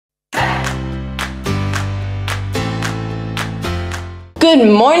Good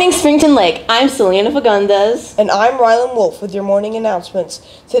morning, Springton Lake. I'm Selena Fagundes. And I'm Rylan Wolf with your morning announcements.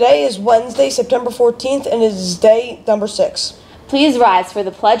 Today is Wednesday, September 14th, and it is day number 6. Please rise for the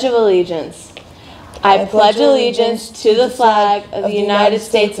Pledge of Allegiance. I pledge allegiance to the flag of the United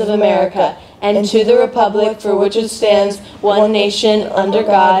States of America and to the republic for which it stands, one nation, under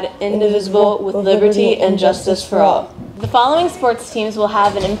God, indivisible, with liberty and justice for all. The following sports teams will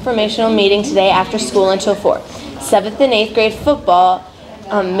have an informational meeting today after school until 4. 7th and 8th grade football,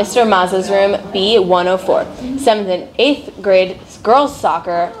 Mr. Mazza's room, B104. 7th and 8th grade girls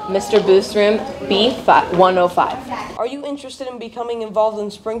soccer, Mr. Booth's room, B105. Are you interested in becoming involved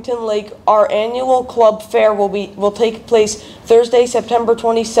in Springton Lake? Our annual club fair will take place Thursday, September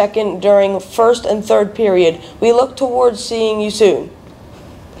 22nd during first and third period. We look towards seeing you soon.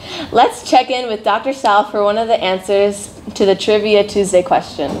 Let's check in with Dr. Sal for one of the answers to the Trivia Tuesday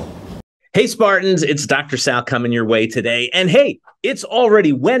question. Hey, Spartans, it's Dr. Sal coming your way today. And hey, it's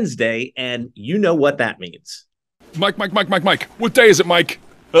already Wednesday, and you know what that means. Mike. What day is it, Mike?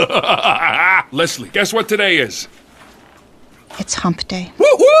 Leslie, guess what today is? It's hump day.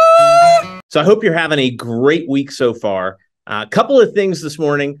 Woo-woo! So I hope you're having a great week so far. A couple of things this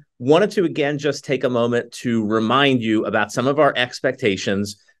morning. Wanted to, again, just take a moment to remind you about some of our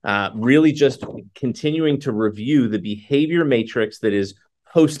expectations, really just continuing to review the behavior matrix that is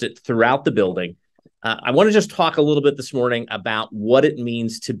posted throughout the building. I want to just talk a little bit this morning about what it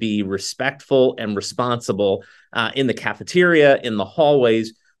means to be respectful and responsible in the cafeteria, in the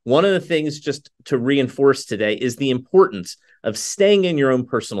hallways. One of the things just to reinforce today is the importance of staying in your own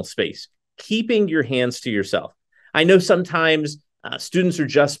personal space, keeping your hands to yourself. I know sometimes students are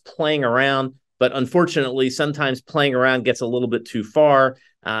just playing around, but unfortunately, sometimes playing around gets a little bit too far,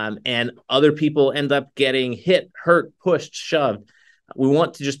 and other people end up getting hit, hurt, pushed, shoved. We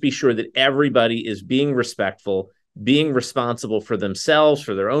want to just be sure that everybody is being respectful, being responsible for themselves,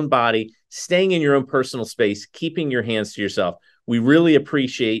 for their own body, staying in your own personal space, keeping your hands to yourself. We really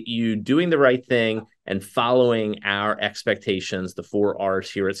appreciate you doing the right thing and following our expectations, the 4 R's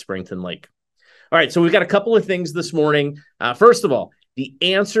here at Springton Lake. All right, so we've got a couple of things this morning. First of all, the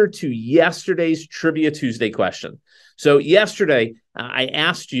answer to yesterday's Trivia Tuesday question. So yesterday, I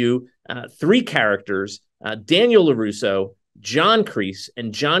asked you 3 characters, Daniel LaRusso, John Kreese,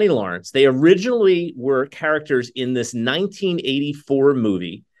 and Johnny Lawrence. They originally were characters in this 1984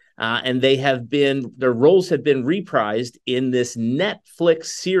 movie, and their roles have been reprised in this Netflix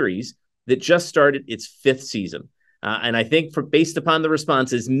series that just started its 5th season. And I think based upon the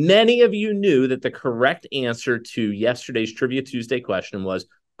responses, many of you knew that the correct answer to yesterday's Trivia Tuesday question was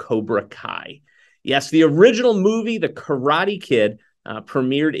Cobra Kai. Yes, the original movie, The Karate Kid,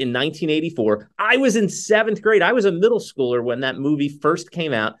 premiered in 1984. I was in 7th grade. I was a middle schooler when that movie first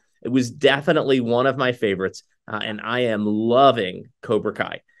came out. It was definitely one of my favorites, and I am loving Cobra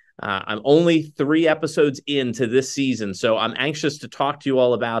Kai. I'm only 3 episodes into this season, so I'm anxious to talk to you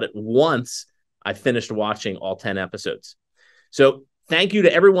all about it once I finished watching all 10 episodes. So thank you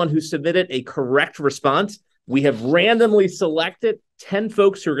to everyone who submitted a correct response. We have randomly selected 10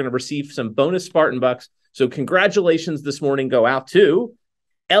 folks who are going to receive some bonus Spartan bucks. So congratulations this morning go out to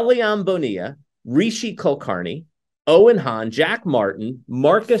Eliam Bonilla, Rishi Kulkarni, Owen Hahn, Jack Martin,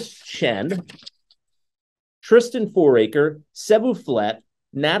 Marcus Chen, Tristan Foraker, Sebu Flett,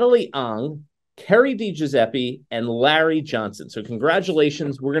 Natalie Ang, Kerry DiGiuseppe, and Larry Johnson. So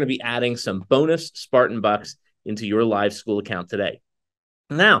congratulations. We're going to be adding some bonus Spartan bucks into your live school account today.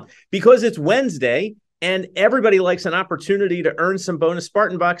 Now, because it's Wednesday and everybody likes an opportunity to earn some bonus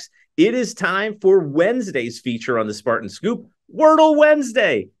Spartan bucks, it is time for Wednesday's feature on the Spartan Scoop, Wordle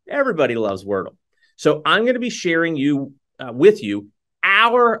Wednesday. Everybody loves Wordle. So I'm going to be sharing with you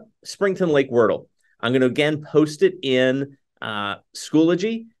our Springton Lake Wordle. I'm going to again post it in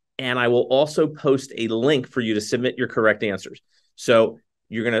Schoology, and I will also post a link for you to submit your correct answers. So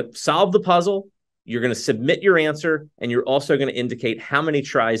you're going to solve the puzzle, you're going to submit your answer, and you're also going to indicate how many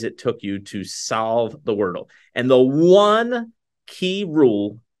tries it took you to solve the Wordle. And the one key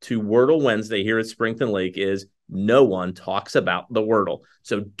rule to Wordle Wednesday here at Springton Lake is no one talks about the Wordle.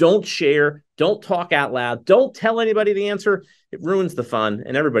 So don't share, don't talk out loud, don't tell anybody the answer. It ruins the fun,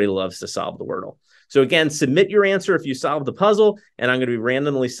 and everybody loves to solve the Wordle. So again, submit your answer if you solve the puzzle, and I'm going to be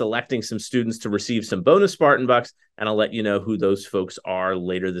randomly selecting some students to receive some bonus Spartan bucks, and I'll let you know who those folks are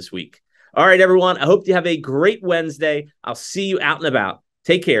later this week. All right, everyone, I hope you have a great Wednesday. I'll see you out and about.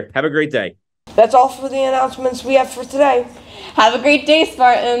 Take care. Have a great day. That's all for the announcements we have for today. Have a great day,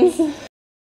 Spartans.